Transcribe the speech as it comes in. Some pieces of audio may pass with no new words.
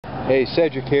Hey,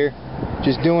 Cedric here.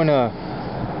 Just doing a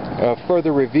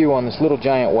further review on this Little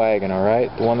Giant wagon, alright?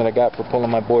 The one that I got for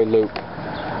pulling my boy Luke.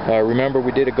 Remember,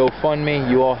 we did a GoFundMe.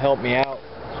 You all helped me out.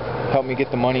 Helped me get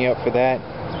the money up for that.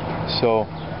 So,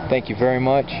 thank you very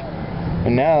much.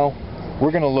 And now,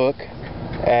 we're going to look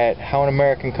at how an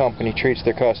American company treats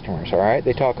their customers, alright?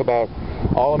 They talk about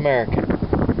all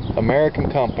American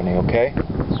company, okay?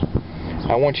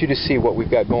 I want you to see what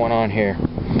we've got going on here.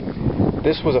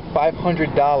 This was a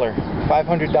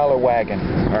 $500 wagon,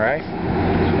 alright?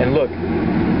 And look,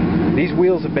 these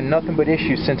wheels have been nothing but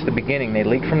issues since the beginning. They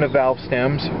leaked from the valve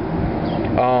stems.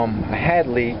 I had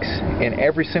leaks in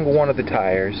every single one of the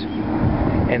tires.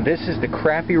 And this is the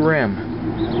crappy rim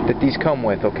that these come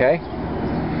with, okay?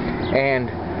 And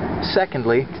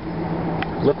secondly,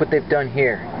 look what they've done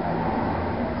here.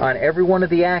 On every one of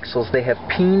the axles, they have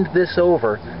peened this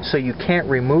over so you can't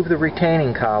remove the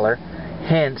retaining collar,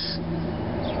 hence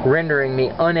rendering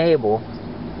me unable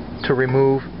to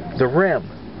remove the rim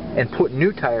and put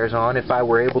new tires on if I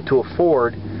were able to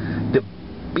afford the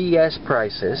BS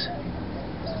prices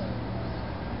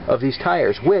of these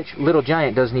tires, which Little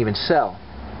Giant doesn't even sell.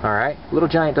 Alright? Little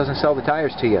Giant doesn't sell the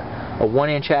tires to you. A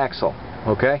 1-inch axle.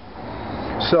 Okay?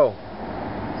 So,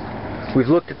 we've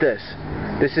looked at this.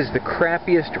 This is the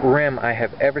crappiest rim I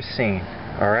have ever seen.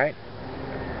 Alright?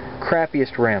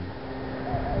 Crappiest rim.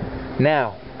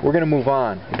 Now, we're going to move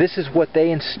on. This is what they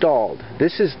installed.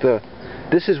 This is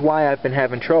why I've been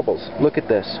having troubles. Look at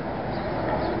this.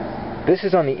 This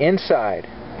is on the inside.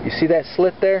 You see that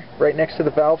slit there? Right next to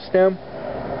the valve stem?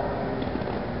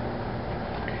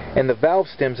 And the valve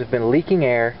stems have been leaking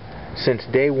air since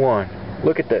day one.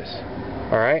 Look at this.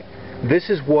 Alright? This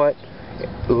is what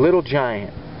Little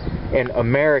Giant and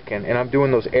American, and I'm doing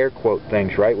those air quote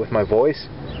things, right, with my voice.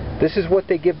 This is what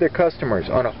they give their customers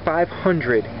on a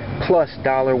 $500+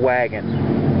 wagon.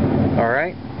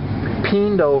 Alright?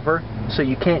 Peened over so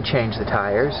you can't change the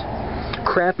tires.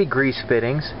 Crappy grease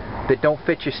fittings that don't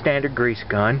fit your standard grease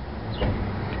gun.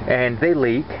 And they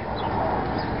leak.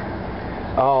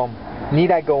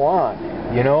 Need I go on?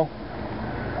 You know?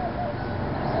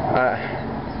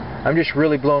 I'm just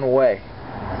really blown away.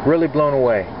 Really blown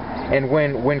away. And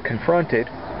when confronted,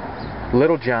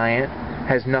 Little Giant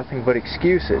has nothing but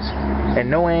excuses and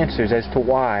no answers as to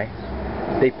why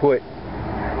they put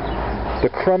the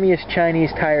crummiest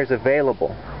Chinese tires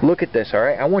available. Look at this,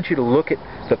 alright? I want you to look at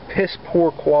the piss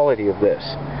poor quality of this.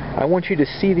 I want you to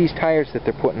see these tires that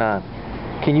they're putting on.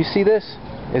 Can you see this?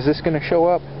 Is this going to show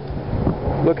up?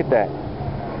 Look at that.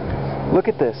 Look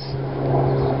at this.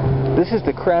 This is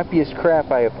the crappiest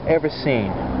crap I have ever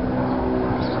seen.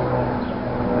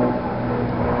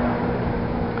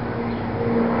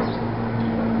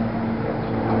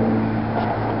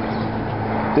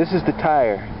 This is the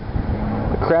tire.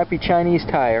 The crappy Chinese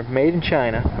tire, made in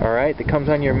China, alright, that comes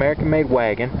on your American-made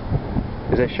wagon.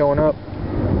 Is that showing up?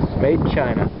 Made in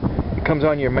China. It comes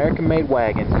on your American-made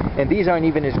wagon. And these aren't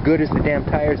even as good as the damn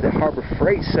tires that Harbor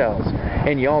Freight sells.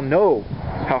 And y'all know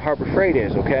how Harbor Freight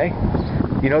is, okay?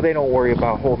 You know they don't worry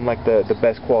about holding like the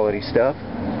best quality stuff.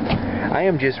 I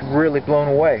am just really blown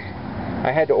away.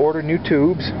 I had to order new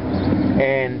tubes,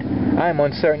 and I am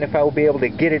uncertain if I will be able to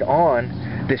get it on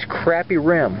this crappy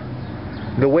rim.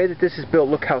 The way that this is built,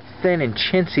 look how thin and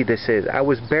chintzy this is. I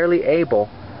was barely able,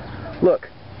 look,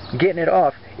 getting it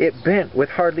off, it bent with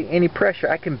hardly any pressure.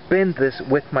 I can bend this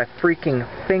with my freaking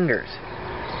fingers.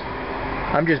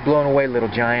 I'm just blown away, Little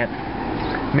Giant.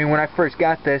 I mean, when I first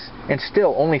got this, and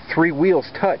still only 3 wheels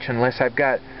touch unless I've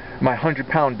got my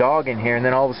 100-pound dog in here, and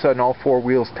then all of a sudden all 4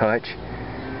 wheels touch.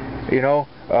 You know,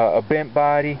 a bent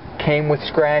body, came with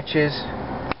scratches,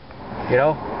 you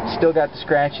know, still got the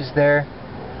scratches there.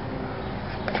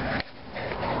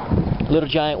 Little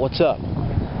Giant, what's up?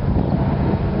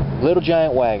 Little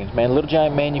Giant wagons, man. Little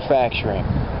Giant manufacturing.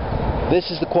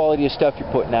 This is the quality of stuff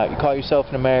you're putting out. You call yourself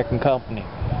an American company.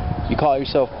 You call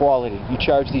yourself quality. You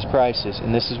charge these prices,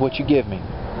 and this is what you give me.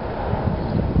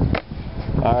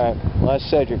 Alright, well, that's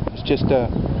Cedric. It's just a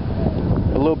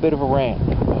little bit of a rant,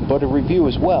 but a review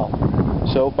as well.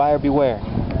 So, buyer beware.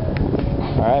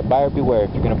 Alright, buyer beware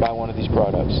if you're going to buy one of these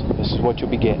products. This is what you'll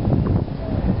be getting.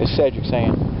 It's Cedric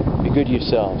saying, be good to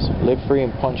yourselves. Live free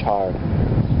and punch hard.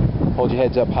 Hold your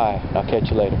heads up high, and I'll catch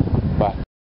you later. Bye.